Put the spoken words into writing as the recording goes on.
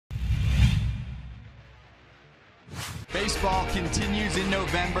Baseball continues in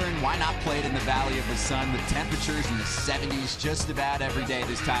November, and why not play it in the Valley of the Sun with temperatures in the 70s just about every day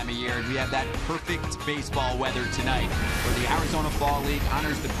this time of year. And we have that perfect baseball weather tonight, where the Arizona Fall League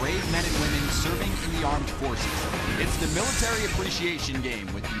honors the brave men and women serving in the armed forces. It's the military appreciation game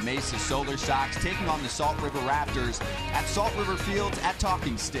with the Mesa Solar Sox taking on the Salt River Raptors at Salt River Fields at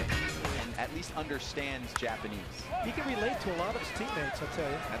Talking Stick. And at least understands Japanese. He can relate to a lot of his teammates, I'll tell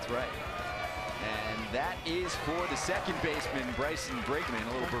you. That's right. And that is for the second baseman, Bryson Brigman.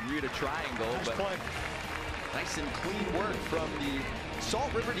 A little Bermuda triangle, nice but play. Nice and clean work from the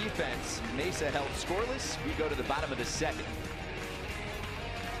Salt River defense. Mesa held scoreless. We go to the bottom of the second.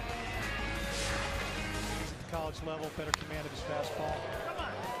 College level, better command of his fastball.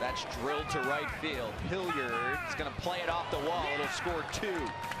 That's drilled to right field. Hilliard is going to play it off the wall. It'll score two.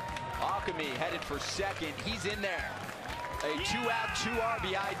 Ockimey headed for second. He's in there. A 2-out, 2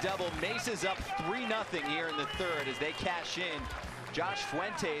 RBI double. Mesa's up 3-0 here in the third as they cash in. Josh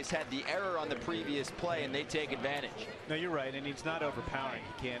Fuentes had the error on the previous play, and they take advantage. No, you're right, and he's not overpowering.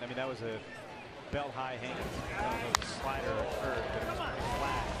 He can't. I mean, that was a belt high hang. I don't know if it was a slider or a curve, but it was pretty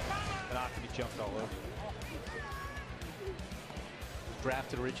flat. And Ockimey jumped all over.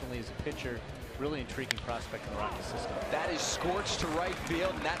 Drafted originally as a pitcher. Really intriguing prospect in the Rocky system. That is scorched to right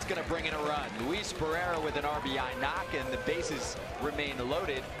field, and that's going to bring in a run. Luis Barrera with an RBI knock, and the bases remain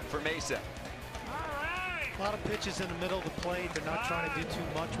loaded for Mesa. A lot of pitches in the middle of the plate. They're not trying to do too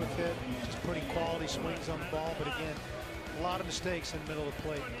much with it. Just putting quality swings on the ball. But again, a lot of mistakes in the middle of the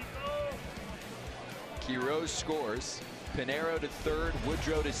plate. Quiroz scores. Pinero to third.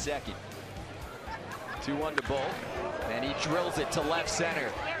 Woodrow to second. 2-1 to Bolt, and he drills it to left center.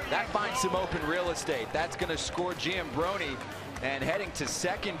 That finds some open real estate. That's going to score Giambroni, and heading to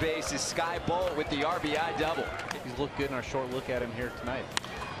second base is Sky Bolt with the RBI double. He's looked good in our short look at him here tonight.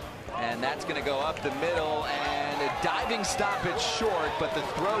 And that's going to go up the middle, and a diving stop at short, but the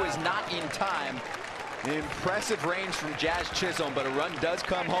throw is not in time. Impressive range from Jazz Chisholm, but a run does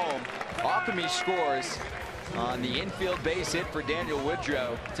come home. Ockimey scores on the infield base hit for Daniel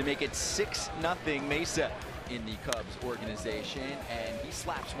Woodrow to make it 6-0 Mesa in the Cubs organization, and he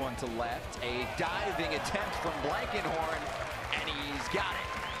slaps one to left. A diving attempt from Blankenhorn, and he's got it.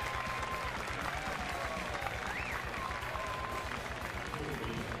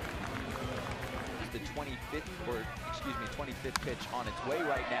 The 25th pitch on its way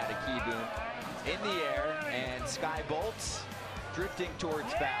right now to Keyboom. In the air, and Sky Bolts drifting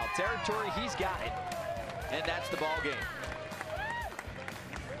towards foul territory. He's got it. And that's the ball game.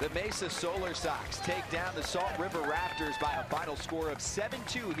 The Mesa Solar Sox take down the Salt River Raptors by a final score of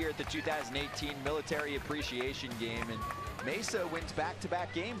 7-2 here at the 2018 Military Appreciation Game. And Mesa wins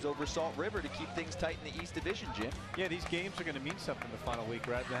back-to-back games over Salt River to keep things tight in the East Division, Jim. Yeah, these games are going to mean something the final week.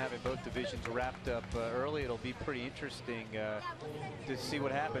 Rather than having both divisions wrapped up early, it'll be pretty interesting to see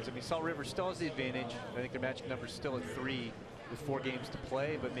what happens. I mean, Salt River still has the advantage. I think their matchup number is still at 3 with 4 games to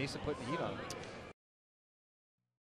play, but Mesa putting the heat on them.